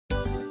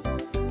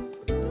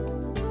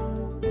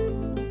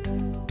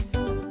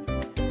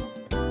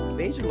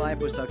Vaser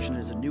liposuction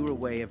is a newer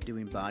way of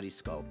doing body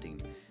sculpting.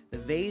 The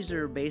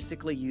Vaser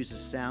basically uses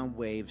sound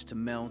waves to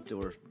melt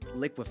or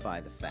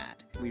liquefy the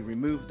fat. We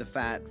remove the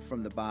fat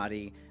from the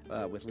body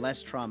with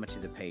less trauma to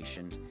the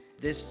patient.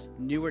 This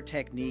newer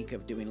technique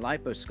of doing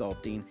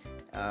liposculpting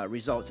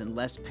results in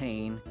less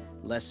pain,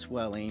 less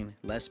swelling,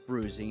 less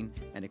bruising,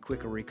 and a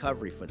quicker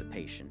recovery for the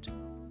patient.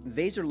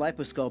 Vaser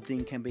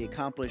liposculpting can be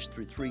accomplished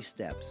through 3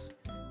 steps.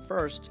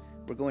 First,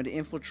 we're going to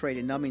infiltrate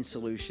a numbing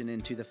solution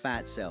into the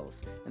fat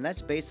cells, and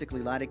that's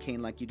basically lidocaine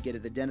like you'd get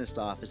at the dentist's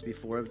office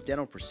before a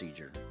dental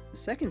procedure. The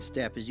second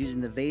step is using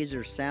the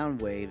Vaser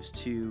sound waves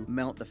to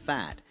melt the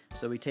fat.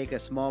 So we take a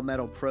small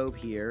metal probe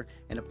here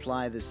and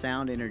apply the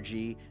sound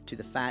energy to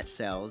the fat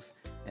cells,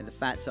 and the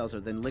fat cells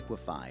are then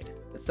liquefied.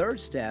 The third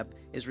step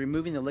is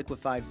removing the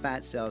liquefied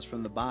fat cells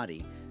from the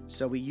body.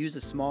 So we use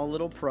a small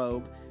little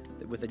probe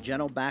with a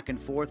gentle back and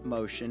forth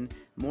motion,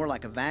 more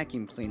like a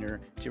vacuum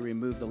cleaner, to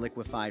remove the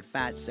liquefied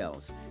fat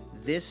cells.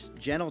 This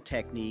gentle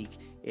technique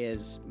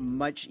is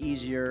much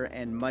easier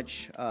and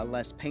much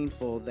less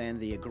painful than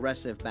the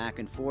aggressive back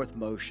and forth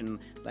motion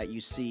that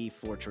you see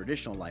for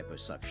traditional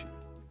liposuction.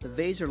 The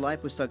Vaser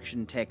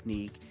liposuction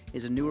technique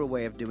is a newer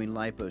way of doing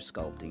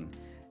liposculpting,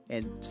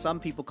 and some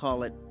people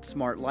call it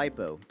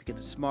SmartLipo because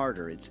it's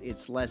smarter,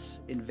 it's less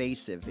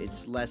invasive,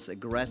 it's less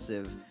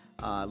aggressive,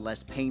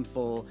 less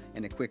painful,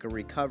 and a quicker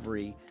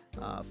recovery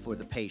for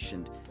the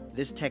patient.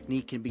 This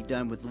technique can be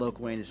done with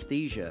local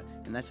anesthesia,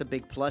 and that's a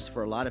big plus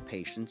for a lot of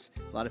patients.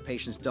 A lot of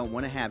patients don't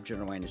want to have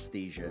general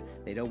anesthesia.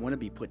 They don't want to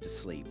be put to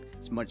sleep.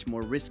 It's much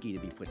more risky to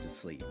be put to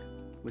sleep.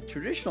 With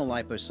traditional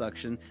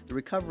liposuction, the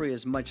recovery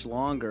is much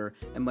longer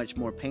and much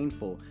more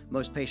painful.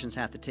 Most patients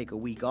have to take a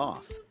week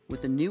off.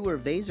 With the newer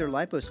Vaser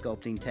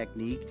liposculpting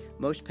technique,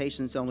 most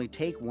patients only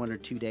take 1 or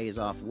 2 days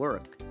off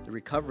work. The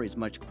recovery is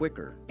much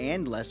quicker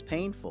and less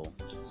painful.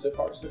 So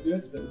far so good,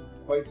 it's been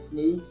quite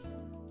smooth.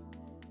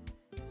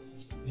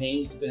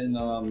 Pain's been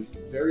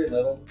very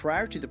little.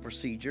 Prior to the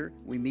procedure,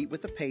 we meet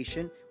with the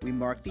patient, we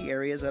mark the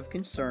areas of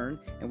concern,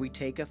 and we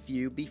take a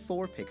few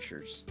before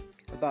pictures.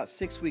 About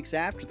 6 weeks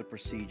after the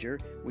procedure,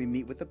 we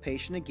meet with the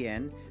patient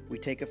again, we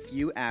take a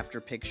few after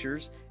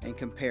pictures and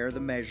compare the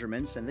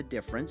measurements and the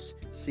difference.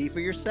 See for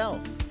yourself.